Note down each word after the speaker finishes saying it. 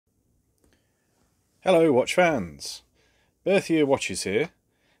Hello watch fans, Berthier Watches here,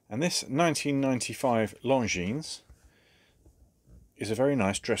 and this 1995 Longines is a very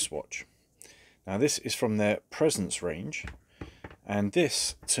nice dress watch. Now this is from their Presence range, and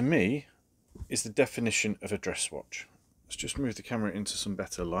this to me is the definition of a dress watch. Let's just move the camera into some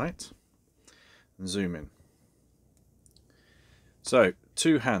better light and zoom in. So,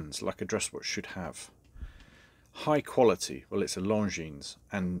 two hands like a dress watch should have. High quality, well it's a Longines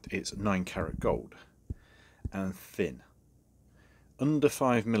and it's 9 karat gold. And thin, under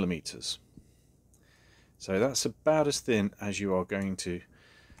 5mm. So that's about as thin as you are going to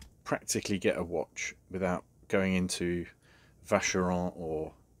practically get a watch without going into Vacheron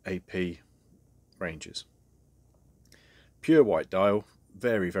or AP ranges. Pure white dial,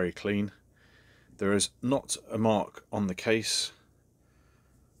 very clean. There is not a mark on the case.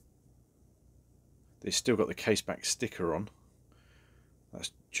 They've still got the case back sticker on.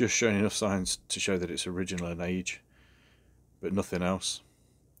 That's just showing enough signs to show that it's original in age, but nothing else.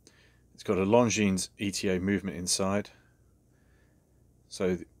 It's got a Longines ETA movement inside,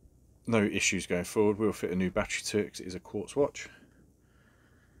 so no issues going forward. We'll fit a new battery to it because it is a quartz watch.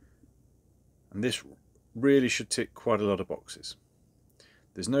 And this really should tick quite a lot of boxes.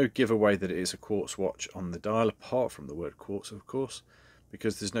 There's no giveaway that it is a quartz watch on the dial, apart from the word quartz, of course,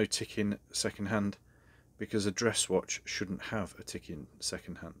 because there's no ticking second hand. Because a dress watch shouldn't have a ticking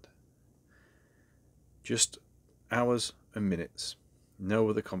second hand. Just hours and minutes, no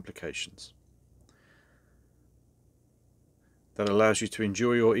other complications. That allows you to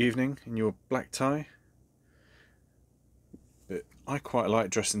enjoy your evening in your black tie. But I quite like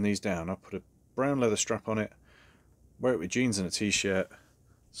dressing these down. I put a brown leather strap on it, wear it with jeans and a t-shirt,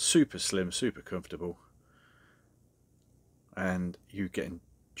 super slim, super comfortable, and you get a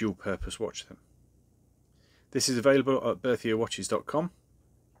dual purpose watch then. This is available at berthierwatches.com,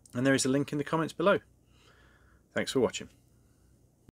 and there is a link in the comments below. Thanks for watching.